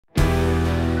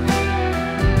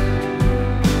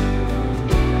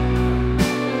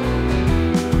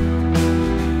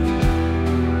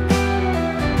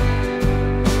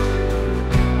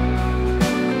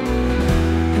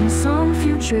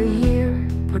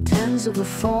visions of the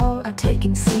fall are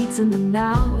taking seeds in the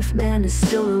now. If man is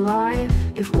still alive,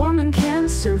 if woman can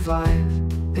survive,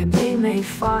 then they may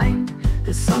find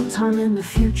that sometime in the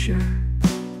future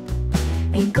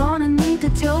ain't gonna need to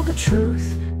tell the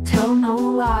truth, tell no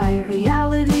lie.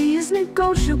 Reality is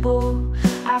negotiable,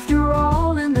 after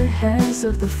all, in the heads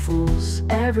of the fools.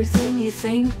 Everything you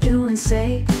think, do and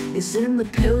say is in the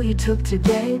pill you took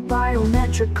today.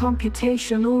 Biometric,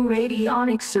 computational,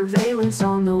 radionic surveillance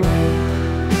on the way.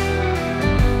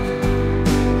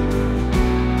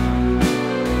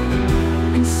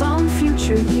 Some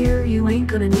future year, you ain't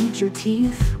gonna need your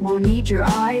teeth, won't need your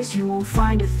eyes, you won't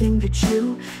find a thing to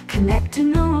chew. Connect to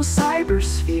no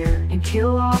cybersphere and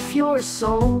kill off your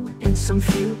soul in some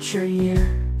future year.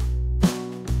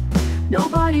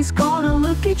 Nobody's gonna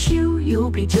look at you, you'll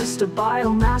be just a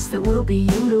biomass that will be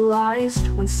utilized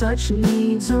when such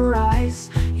needs arise.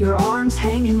 Your arms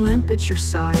hanging limp at your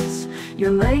sides,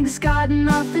 your legs got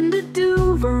nothing to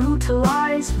do,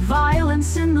 brutalized.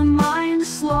 Violence in the mind,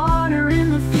 slaughter in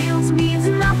the fields means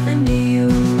nothing to you.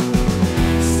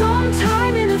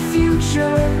 Sometime in the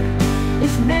future,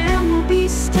 if man will be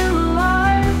still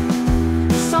alive,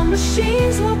 some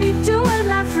machines will be doing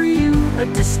that for you. A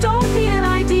dystopian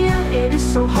idea, it is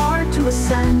so hard to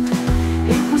ascend.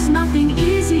 It was nothing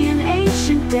easy in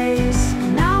ancient days.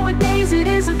 Nowadays it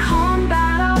is a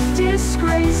combat of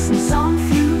disgrace. In some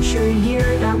future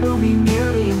year, that will be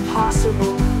nearly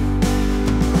impossible.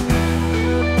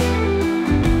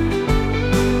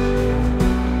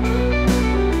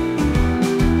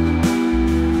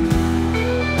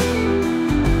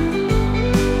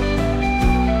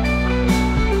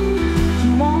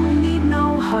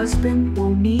 Husband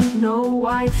won't need no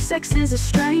wife. Sex is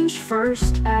estranged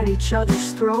first at each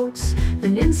other's throats,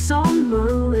 then in some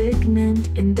malignant,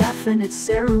 indefinite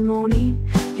ceremony,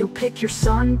 you'll pick your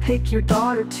son, pick your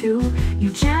daughter too.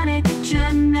 Eugenic,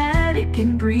 genetic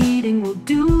inbreeding will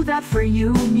do that for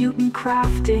you. Mutant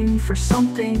crafting for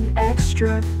something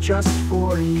extra just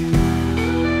for you.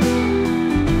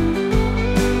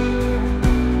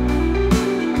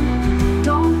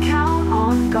 Don't count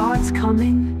on God's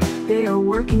coming, they are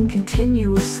working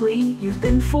continuously. You've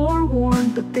been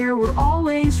forewarned, but there were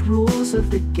always rules of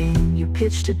the game. You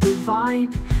pitched a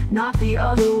divine, not the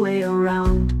other way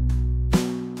around.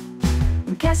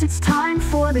 I guess it's time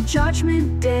for the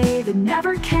judgment day that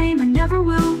never came and never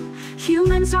will.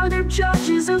 Humans are their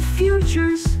judges of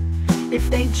futures. If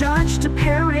they judge to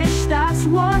perish, that's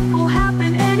what will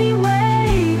happen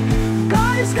anyway.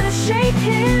 God is gonna shake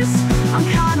his. I'm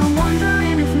kinda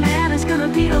wondering if man is gonna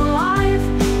be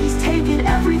alive.